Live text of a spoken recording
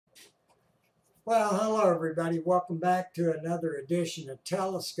Well, hello everybody. Welcome back to another edition of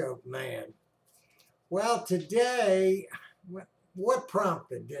TelescopeMan. Well, today, what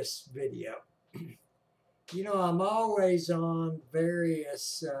prompted this video? You know, I'm always on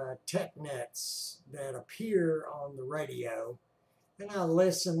various tech nets that appear on the radio, and I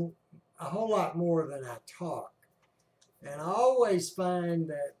listen a whole lot more than I talk. And I always find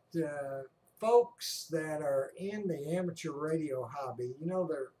that folks that are in the amateur radio hobby,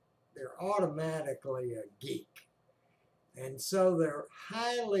 they're automatically a geek. And so they're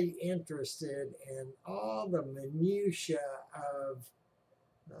highly interested in all the minutia of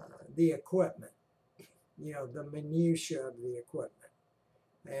the equipment, the minutia of the equipment.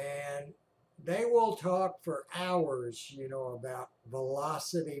 And they will talk for hours, about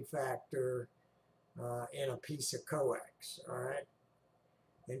velocity factor in a piece of coax, all right?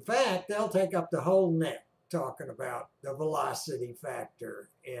 In fact, they'll take up the whole net talking about the velocity factor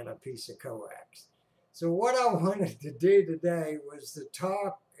in a piece of coax. So what I wanted to do today was to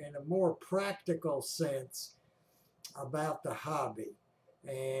talk in a more practical sense about the hobby.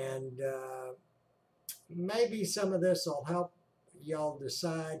 And maybe some of this will help y'all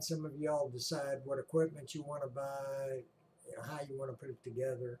decide, some of y'all decide what equipment you want to buy, how you want to put it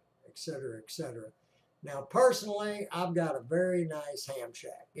together, etc., etc. Now, personally, I've got a very nice ham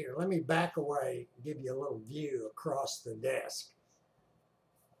shack. Here, let me back away and give you a little view across the desk.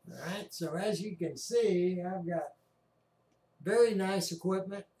 All right, so as you can see, I've got very nice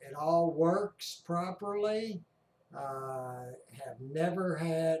equipment. It all works properly. Have never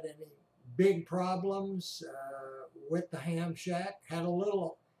had any big problems with the ham shack. Had a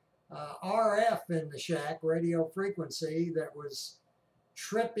little RF in the shack, radio frequency, that was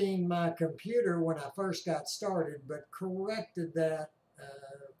tripping my computer when I first got started, but corrected that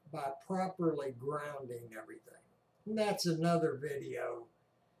by properly grounding everything. And that's another video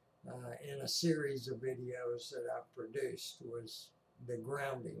in a series of videos that I've produced, was the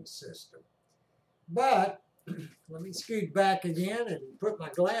grounding system. But let me scoot back again and put my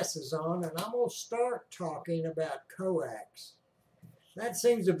glasses on, and I'm going to start talking about coax. That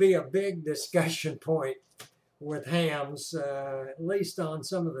seems to be a big discussion point with hams, at least on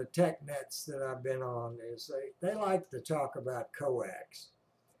some of the tech nets that I've been on, is they like to talk about coax.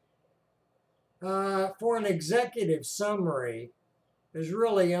 For an executive summary, there's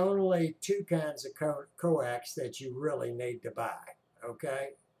really only two kinds of coax that you really need to buy,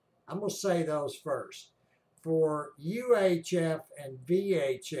 okay? I'm going to say those first. For UHF and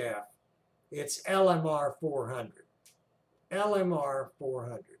VHF, it's LMR 400. LMR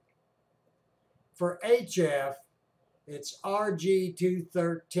 400. For HF, it's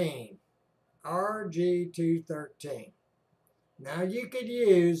RG213. RG213. Now, you could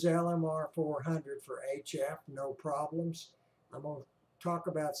use LMR 400 for HF, no problems. I'm going to talk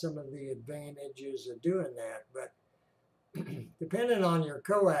about some of the advantages of doing that, but depending on your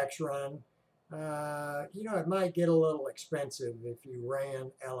coax run, it might get a little expensive if you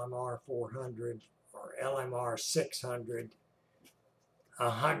ran LMR 400 or LMR 600,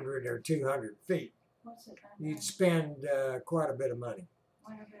 100 or 200 feet. You'd spend quite a bit of money.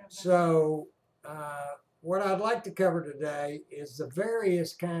 So what I'd like to cover today is the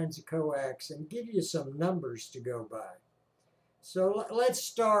various kinds of coax and give you some numbers to go by. So let's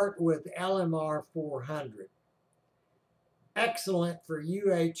start with LMR 400. Excellent for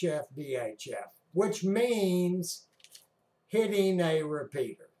UHF, VHF, which means hitting a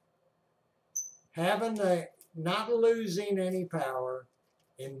repeater. Not losing any power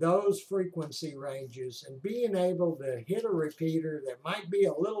in those frequency ranges and being able to hit a repeater that might be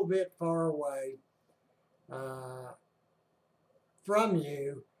a little bit far away from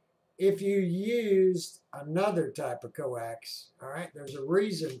you. If you used another type of coax, all right, there's a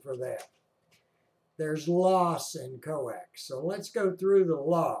reason for that. There's loss in coax. So let's go through the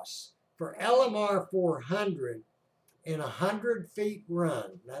loss. For LMR 400, in a 100-feet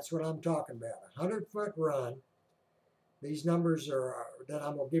run, that's what I'm talking about, a 100-foot run, these numbers that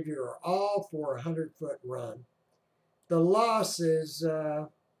I'm going to give you are all for a 100-foot run. The loss is 1.2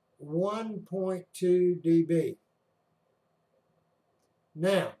 dB.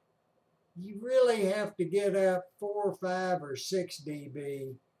 Now, you really have to get up 4, 5, or 6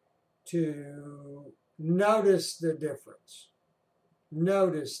 dB to notice the difference.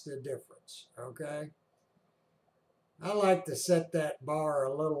 Notice the difference, okay? I like to set that bar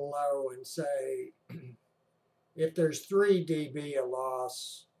a little low and say, if there's 3 dB of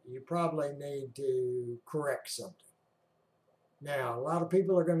loss, you probably need to correct something. Now, a lot of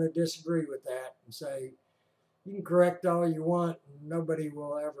people are going to disagree with that and say, you can correct all you want and nobody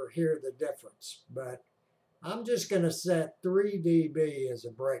will ever hear the difference. But I'm just going to set 3 dB as a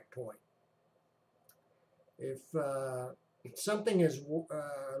break point. If something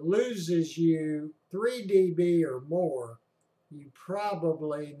loses you 3 dB or more, you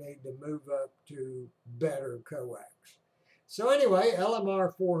probably need to move up to better coax. So anyway,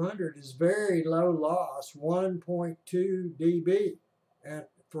 LMR 400 is very low loss, 1.2 dB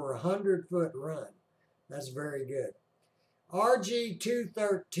for a 100-foot run. That's very good.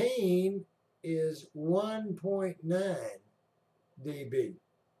 RG213 is 1.9 dB.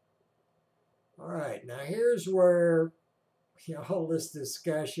 All right, now here's where all this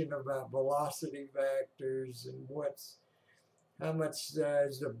discussion about velocity vectors and how much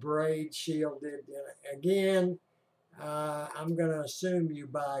is the braid shielded. Again, I'm going to assume you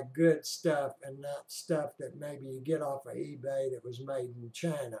buy good stuff and not stuff that maybe you get off of eBay that was made in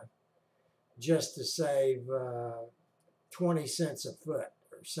China just to save 20 cents a foot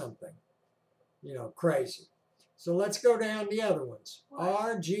or something. You know, crazy. So let's go down the other ones.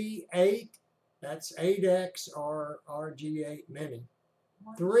 RG8, that's 8X or RG8 Mini.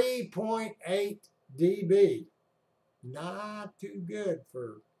 3.8 dB. Not too good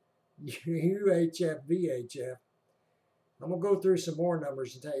for UHF, VHF. I'm going to go through some more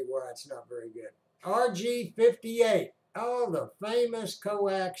numbers and tell you why it's not very good. RG58. Oh, the famous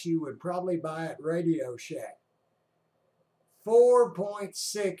coax you would probably buy at Radio Shack.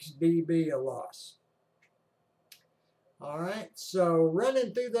 4.6 dB a loss. All right, so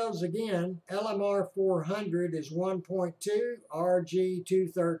running through those again, LMR 400 is 1.2,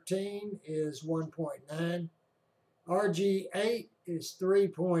 RG213 is 1.9, RG8 is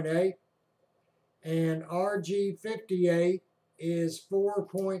 3.8, and RG58 is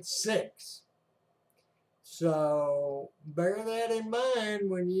 4.6. So bear that in mind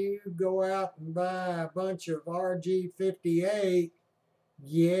when you go out and buy a bunch of RG58.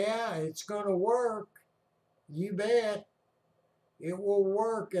 Yeah, it's going to work. You bet. It will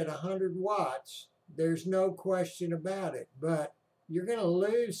work at 100 watts. There's no question about it. But you're going to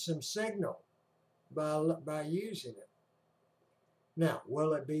lose some signal by using it. Now,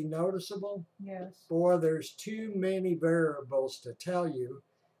 will it be noticeable? Yes. Boy, there's too many variables to tell you.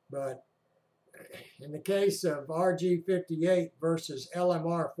 But in the case of RG58 versus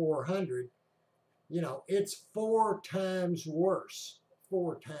LMR 400, you know, it's 4 times worse.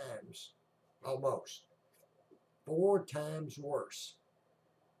 4 times, almost. 4 times worse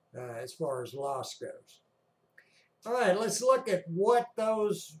as far as loss goes. All right, let's look at what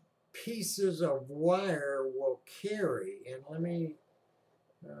those pieces of wire will carry. And I'm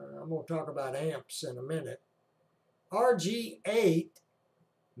going to talk about amps in a minute. RG8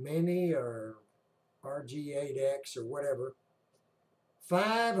 Mini or RG8X or whatever,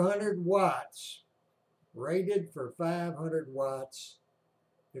 500 watts, rated for 500 watts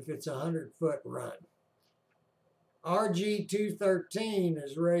if it's a 100-foot run. RG213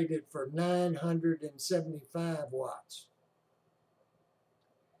 is rated for 975 watts.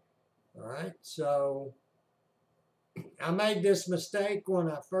 All right, so I made this mistake when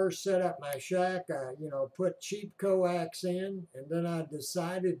I first set up my shack. I, put cheap coax in, and then I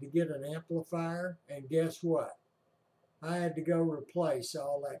decided to get an amplifier, and guess what? I had to go replace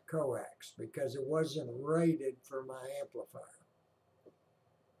all that coax because it wasn't rated for my amplifier.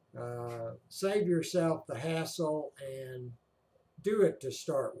 Save yourself the hassle and do it to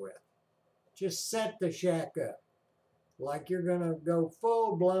start with. Just set the shack up like you're going to go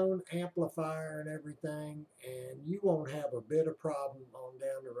full-blown amplifier and everything, and you won't have a bit of problem on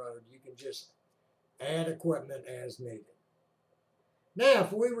down the road. You can just add equipment as needed. Now,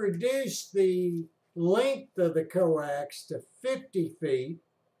 if we reduce the length of the coax to 50 feet,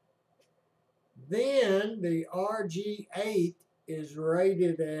 then the RG8 is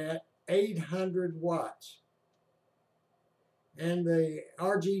rated at 800 watts. And the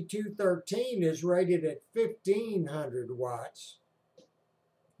RG213 is rated at 1500 watts.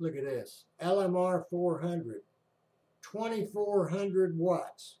 Look at this. LMR 400, 2400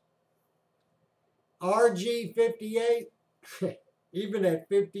 watts. RG58, even at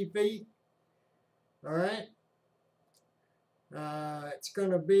 50 feet, all right, it's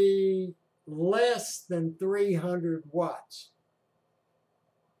going to be less than 300 watts.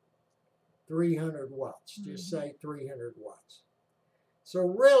 300 watts. Just say 300 watts. So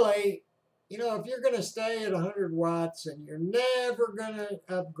really, if you're going to stay at 100 watts and you're never going to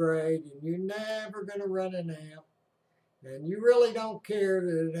upgrade and you're never going to run an amp, and you really don't care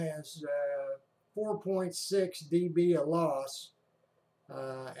that it has 4.6 dB a loss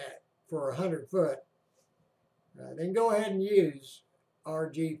for 100 foot, then go ahead and use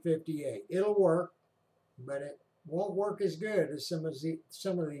RG58. It'll work, but it won't work as good as some of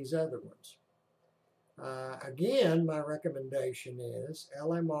these other ones. Again, my recommendation is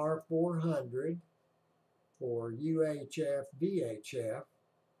LMR 400, for UHF, VHF,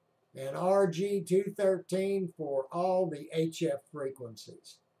 and RG213 for all the HF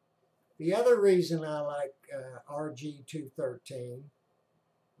frequencies. The other reason I like RG213,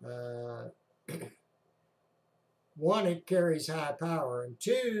 one, it carries high power, and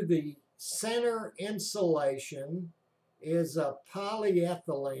two, the center insulation is a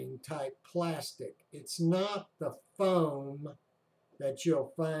polyethylene type plastic. It's not the foam that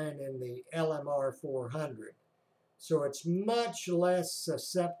you'll find in the LMR 400. So it's much less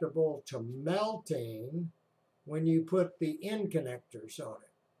susceptible to melting when you put the end connectors on it.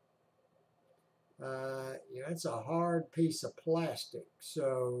 It's a hard piece of plastic,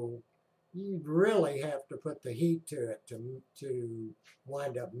 so you really have to put the heat to it to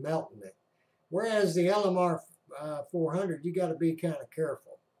wind up melting it. Whereas the LMR 400, you got to be kind of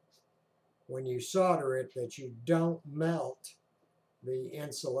careful when you solder it that you don't melt the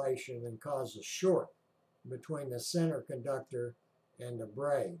insulation and cause a short between the center conductor and the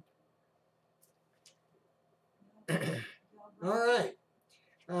braid. All right.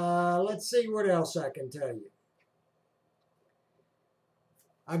 Let's see what else I can tell you.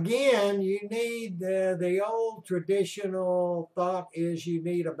 Again, you need the old traditional thought is you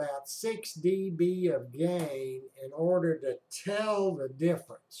need about 6 dB of gain in order to tell the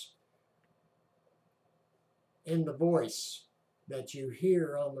difference in the voice that you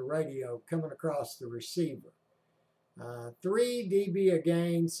hear on the radio coming across the receiver. 3 dB of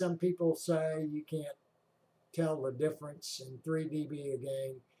gain, some people say you can't tell the difference in 3 dB of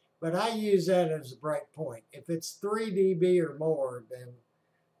gain, but I use that as a break point. If it's 3 dB or more, then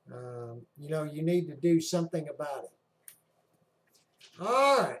you need to do something about it.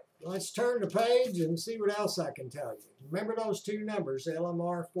 All right, let's turn the page and see what else I can tell you. Remember those two numbers,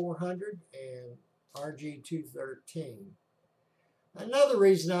 LMR 400 and RG213. Another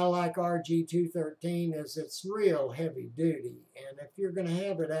reason I like RG213 is it's real heavy duty, and if you're going to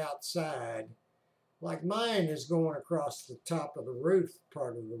have it outside, like mine is going across the top of the roof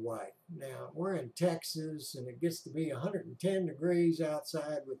part of the way. Now, we're in Texas, and it gets to be 110 degrees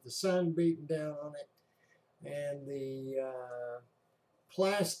outside with the sun beating down on it, and the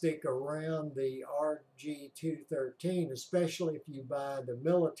plastic around the RG213, especially if you buy the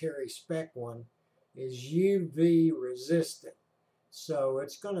military spec one, is UV resistant. So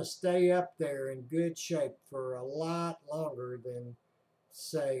it's going to stay up there in good shape for a lot longer than,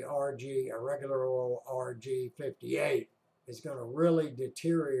 say, a regular old RG58 is going to really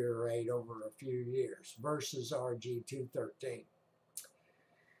deteriorate over a few years versus RG213.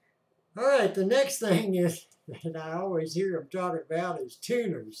 All right, the next thing is that I always hear them talking about is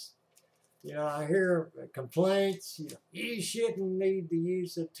tuners. I hear complaints, you shouldn't need to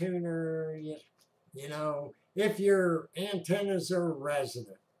use a tuner, if your antennas are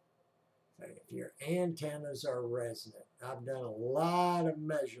resonant. If your antennas are resonant. I've done a lot of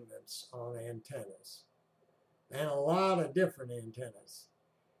measurements on antennas and a lot of different antennas.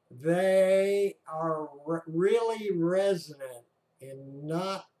 They are really resonant in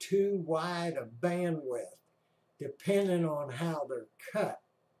not too wide a bandwidth, depending on how they're cut,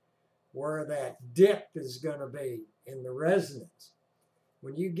 where that dip is going to be in the resonance.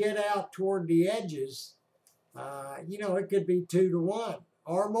 When you get out toward the edges, it could be 2 to 1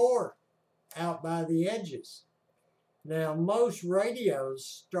 or more out by the edges. Now, most radios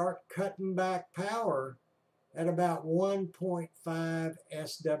start cutting back power at about 1.5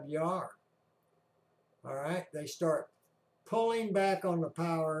 SWR. All right, they start pulling back on the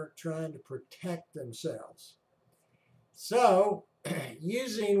power, trying to protect themselves. So,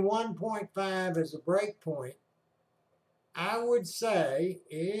 using 1.5 as a break point, I would say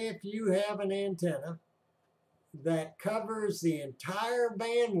if you have an antenna that covers the entire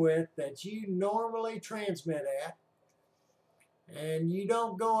bandwidth that you normally transmit at, and you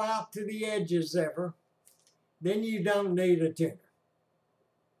don't go out to the edges ever, then you don't need a tuner.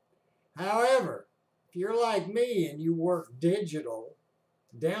 However, if you're like me and you work digital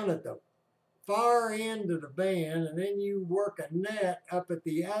down at the far end of the band, and then you work a net up at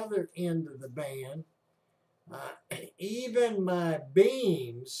the other end of the band, even my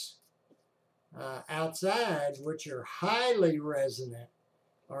beams outside, which are highly resonant,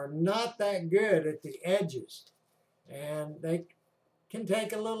 are not that good at the edges. And they can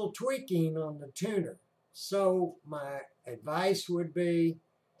take a little tweaking on the tuner. So my advice would be,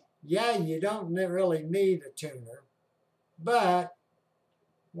 yeah, you don't really need a tuner, but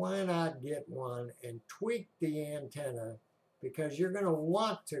why not get one and tweak the antenna, because you're going to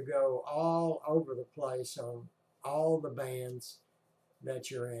want to go all over the place on all the bands that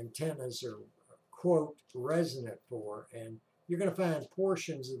your antennas are, quote, resonant for, and you're going to find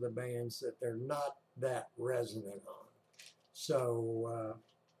portions of the bands that they're not that resonant on. So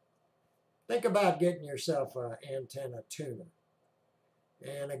think about getting yourself an antenna tuner.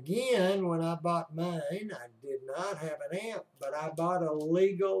 And again, when I bought mine, I did not have an amp, but I bought a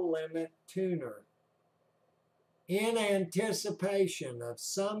legal limit tuner in anticipation of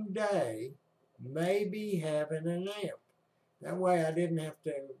someday maybe having an amp. That way I didn't have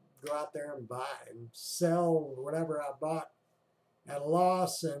to go out there and buy and sell whatever I bought at a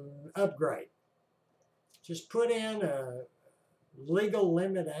loss and upgrade. Just put in a legal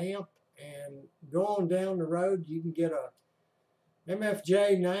limit amp and go on down the road. You can get a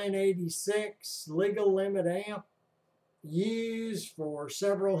MFJ 986 legal limit amp used for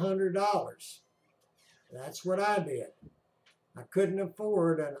several $100s. That's what I did. I couldn't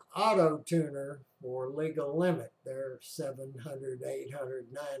afford an auto tuner for legal limit. They're $700, $800,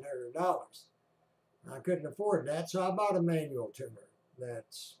 $900. I couldn't afford that, so I bought a manual tuner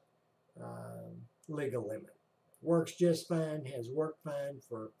that's legal limit. Works just fine, has worked fine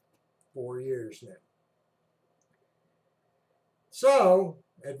for 4 years now. So,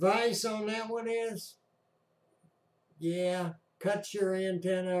 advice on that one is, yeah, cut your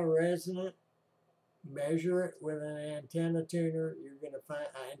antenna resonant, measure it with an antenna tuner. You're going to find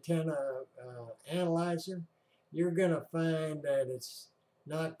antenna analyzer. You're going to find that it's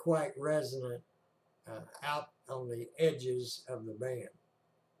not quite resonant out on the edges of the band,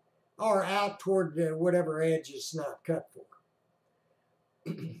 or out toward whatever edge it's not cut for.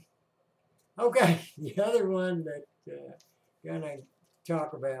 Okay, the other one that gonna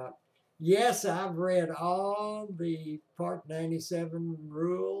talk about. Yes, I've read all the Part 97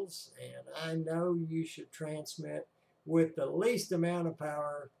 rules, and I know you should transmit with the least amount of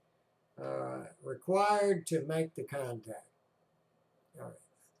power required to make the contact. All right,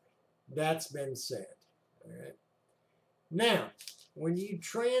 that's been said. All right. Now, when you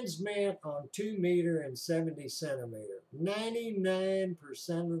transmit on 2 meter and 70 centimeter, 99%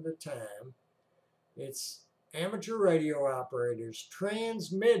 of the time, it's amateur radio operators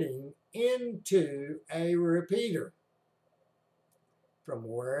transmitting into a repeater from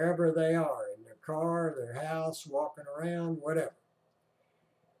wherever they are, in their car, their house, walking around, whatever.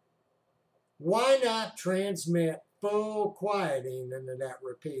 Why not transmit full quieting into that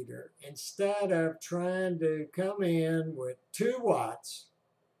repeater instead of trying to come in with 2 watts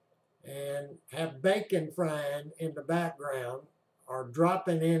and have bacon frying in the background or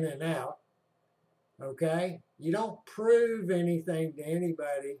dropping in and out? Okay? You don't prove anything to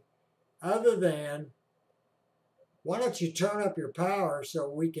anybody other than, why don't you turn up your power so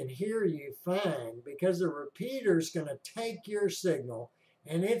we can hear you fine? Because the repeater's going to take your signal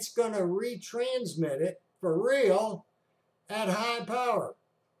and it's going to retransmit it for real at high power.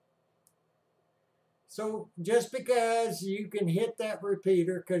 So just because you can hit that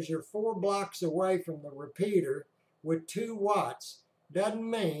repeater because you're 4 blocks away from the repeater with 2 watts doesn't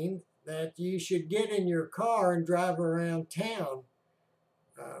mean that you should get in your car and drive around town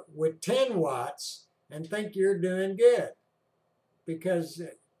with 10 watts and think you're doing good. Because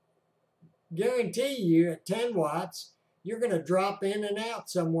guarantee you at 10 watts, you're going to drop in and out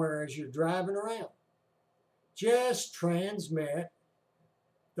somewhere as you're driving around. Just transmit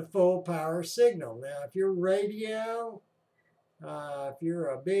the full power signal. Now, if you're radio, if you're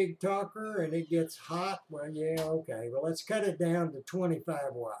a big talker and it gets hot, well, yeah, okay. Well, let's cut it down to 25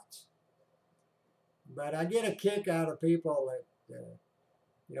 watts. But I get a kick out of people that,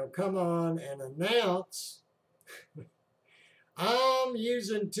 come on and announce, I'm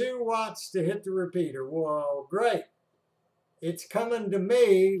using 2 watts to hit the repeater. Well, great. It's coming to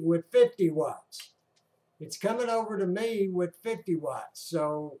me with 50 watts. It's coming over to me with 50 watts.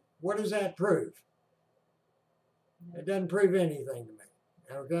 So what does that prove? It doesn't prove anything to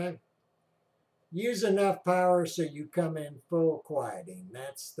me, okay? Use enough power so you come in full quieting.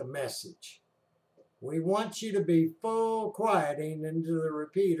 That's the message. We want you to be full quieting into the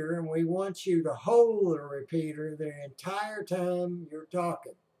repeater, and we want you to hold the repeater the entire time you're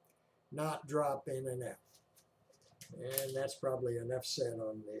talking, not drop in and out. And that's probably enough said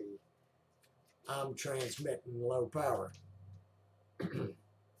on the I'm transmitting low power.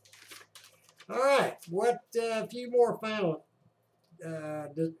 All right, a few more final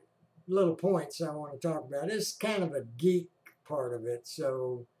little points I want to talk about. This is kind of a geek part of it,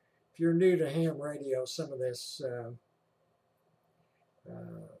 so if you're new to ham radio, some of this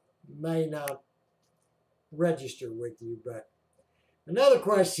may not register with you. But another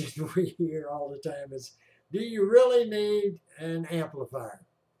question we hear all the time is, do you really need an amplifier?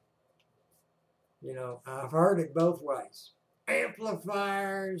 I've heard it both ways.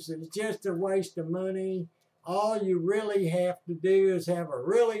 Amplifiers, it's just a waste of money. all you really have to do is have a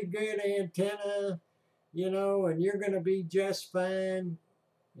really good antenna, you know, and you're going to be just fine.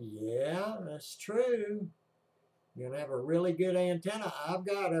 Yeah, that's true. You're going to have a really good antenna. I've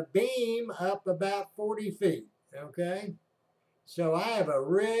got a beam up about 40 feet, okay? So I have a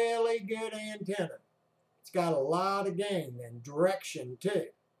really good antenna. It's got a lot of gain and direction too.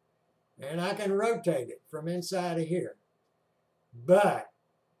 And I can rotate it from inside of here. But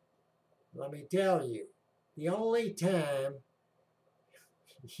let me tell you, the only time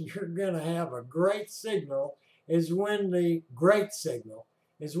you're going to have a great signal is when the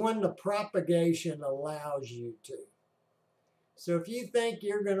propagation allows you to. So if you think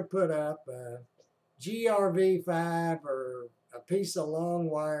you're going to put up a GRV5 or a piece of long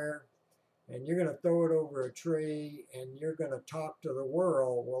wire and you're going to throw it over a tree and you're going to talk to the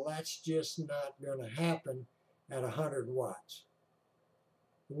world, well, that's just not going to happen at 100 watts.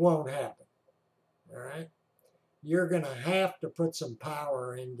 It won't happen, all right? You're going to have to put some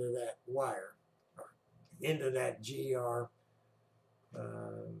power into that wire, or into that GR5V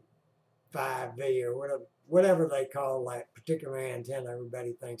or whatever they call that particular antenna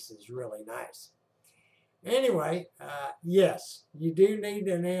everybody thinks is really nice. Anyway, yes, you do need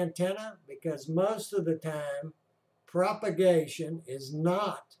an antenna because most of the time propagation is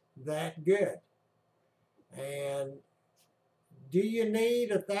not that good. And do you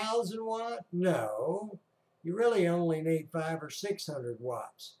need 1,000 watt? No. You really only need 500 or 600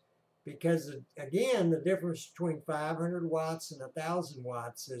 watts because, again, the difference between 500 watts and 1,000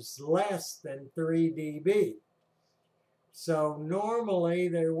 watts is less than 3 dB. So normally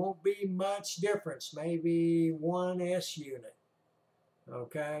there won't be much difference, maybe 1 S unit,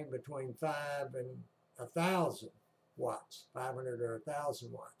 okay, between 5 and 1,000 watts, 500 or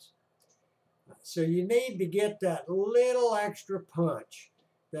 1,000 watts. So you need to get that little extra punch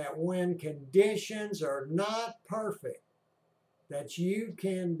that when conditions are not perfect, that you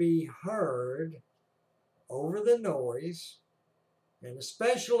can be heard over the noise, and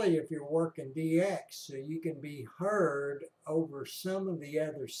especially if you're working DX, so you can be heard over some of the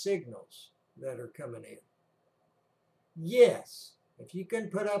other signals that are coming in. Yes, if you can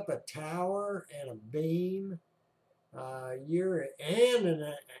put up a tower and a beam, and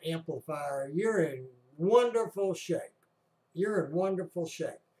an amplifier, you're in wonderful shape. You're in wonderful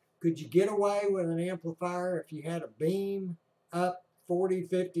shape. Could you get away with an amplifier if you had a beam up 40,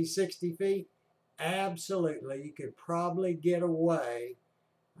 50, 60 feet? Absolutely. You could probably get away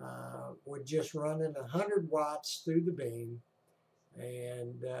with just running 100 watts through the beam,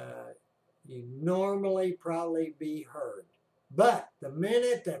 and you'd normally probably be heard. But the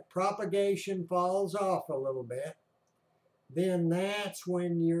minute that propagation falls off a little bit, then that's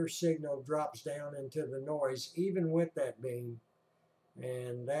when your signal drops down into the noise, even with that beam.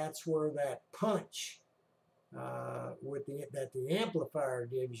 And that's where that punch that the amplifier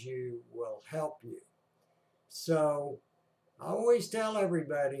gives you will help you. So I always tell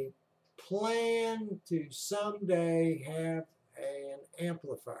everybody, plan to someday have an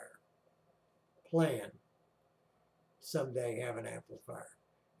amplifier. Plan someday have an amplifier.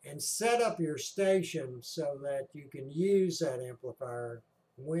 And set up your station so that you can use that amplifier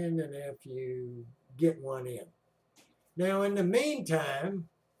when and if you get one in. Now, in the meantime,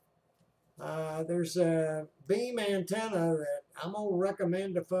 there's a beam antenna that I'm going to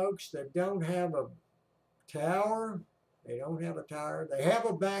recommend to folks that don't have a tower. They don't have a tower. They have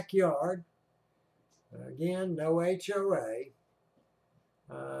a backyard. Again, no HOA.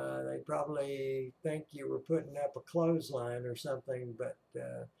 They probably think you were putting up a clothesline or something, but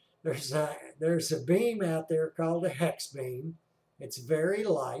there's a beam out there called a hex beam. It's very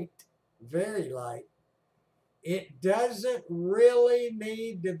light, very light. It doesn't really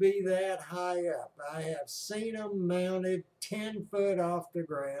need to be that high up. I have seen them mounted 10 foot off the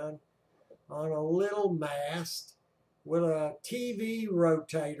ground on a little mast with a TV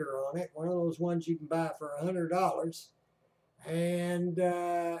rotator on it, one of those ones you can buy for $100. And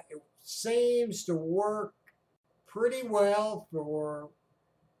it seems to work pretty well for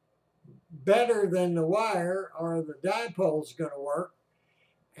better than the wire or the dipole's going to work.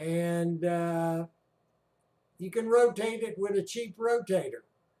 And you can rotate it with a cheap rotator.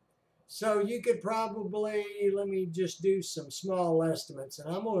 So you could probably, let me just do some small estimates, and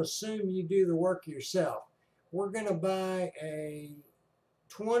I'm going to assume you do the work yourself. We're going to buy a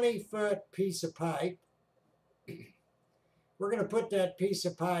 20-foot piece of pipe. We're going to put that piece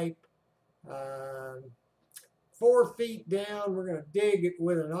of pipe 4 feet down. We're going to dig it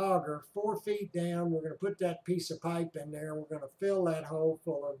with an auger 4 feet down. We're going to put that piece of pipe in there. We're going to fill that hole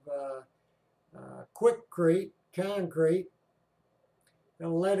full of quickcrete, concrete.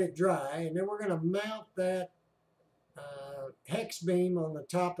 Gonna let it dry, and then we're gonna mount that hex beam on the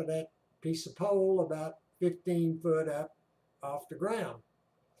top of that piece of pole about 15 foot up off the ground.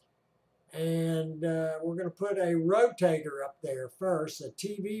 And we're going to put a rotator up there first, a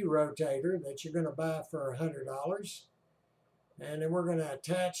TV rotator that you're going to buy for $100. And then we're going to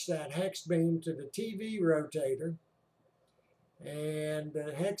attach that hex beam to the TV rotator. And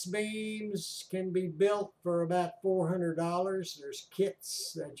the hex beams can be built for about $400. There's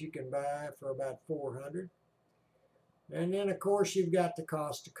kits that you can buy for about $400. And then, of course, you've got the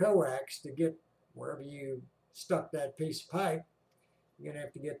cost of coax to get wherever you stuck that piece of pipe. You're going to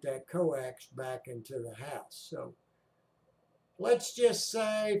have to get that coax back into the house. So let's just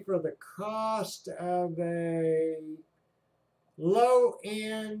say for the cost of a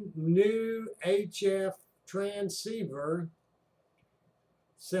low-end new HF transceiver,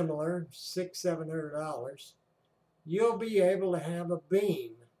 similar, $600-700, you'll be able to have a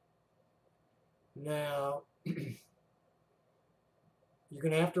beam. Now, you're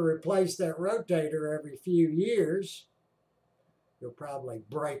going to have to replace that rotator every few years. You'll probably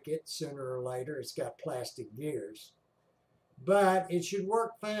break it sooner or later. It's got plastic gears. But it should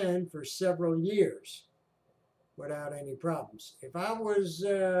work fine for several years without any problems. If I was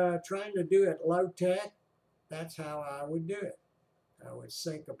trying to do it low tech, that's how I would do it. I would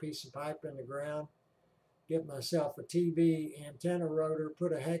sink a piece of pipe in the ground, get myself a TV antenna rotor,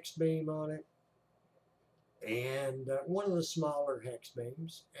 put a hex beam on it, and one of the smaller hex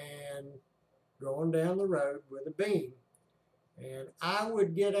beams, and going down the road with a beam. And I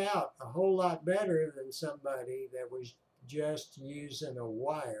would get out a whole lot better than somebody that was just using a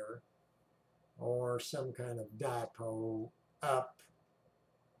wire or some kind of dipole up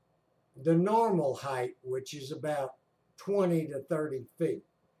the normal height, which is about 20 to 30 feet.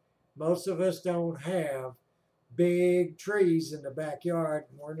 Most of us don't have big trees in the backyard.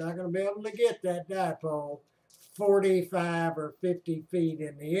 We're not going to be able to get that dipole 45 or 50 feet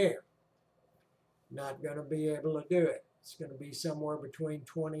in the air. Not going to be able to do it. It's going to be somewhere between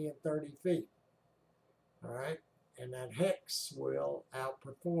 20 and 30 feet. All right? And that hex will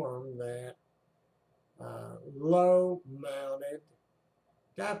outperform that low-mounted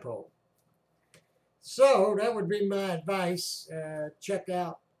dipole. So that would be my advice. Check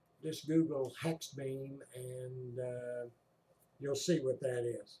out this Google hex beam, and you'll see what that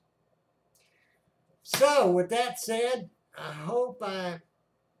is. So with that said, I hope I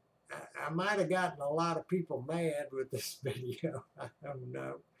might have gotten a lot of people mad with this video. I don't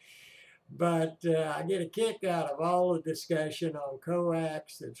know. But I get a kick out of all the discussion on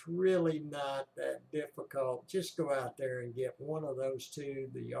coax. It's really not that difficult. Just go out there and get one of those two,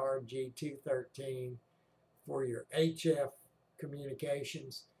 the RG213 for your HF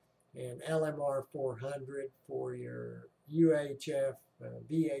communications, and LMR 400 for your UHF,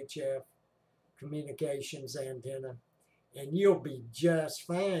 VHF communications antenna. And you'll be just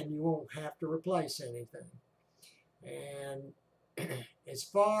fine. You won't have to replace anything. And as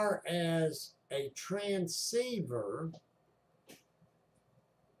far as a transceiver,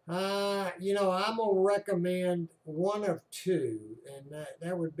 you know, I'm going to recommend one of two, and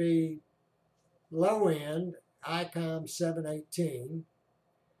that would be low-end ICOM 718,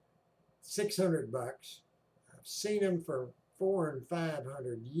 $600. I've seen them for $400 and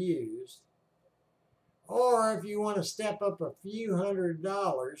 $500 used. Or if you want to step up a few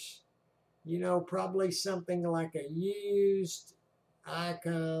 $100s, you know, probably something like a used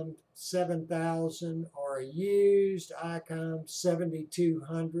ICOM 7000 or a used ICOM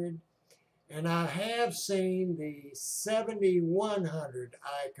 7200. And I have seen the 7100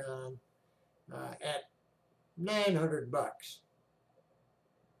 ICOM at $900.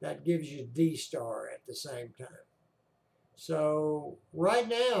 That gives you D-Star at the same time. So right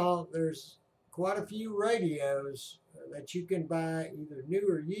now, there's quite a few radios that you can buy, either new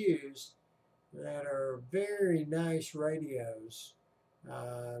or used, that are very nice radios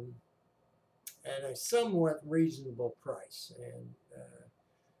at a somewhat reasonable price. And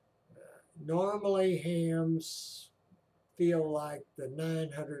normally hams feel like the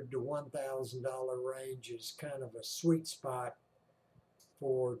 $900 to $1,000 range is kind of a sweet spot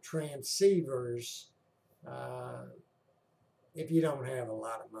for transceivers if you don't have a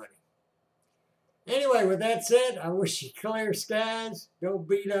lot of money. Anyway, with that said, I wish you clear skies. Don't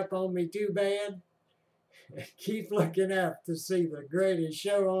beat up on me too bad. Keep looking up to see the greatest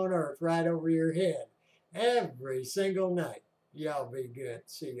show on earth right over your head every single night. Y'all be good.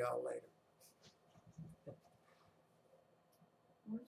 See y'all later.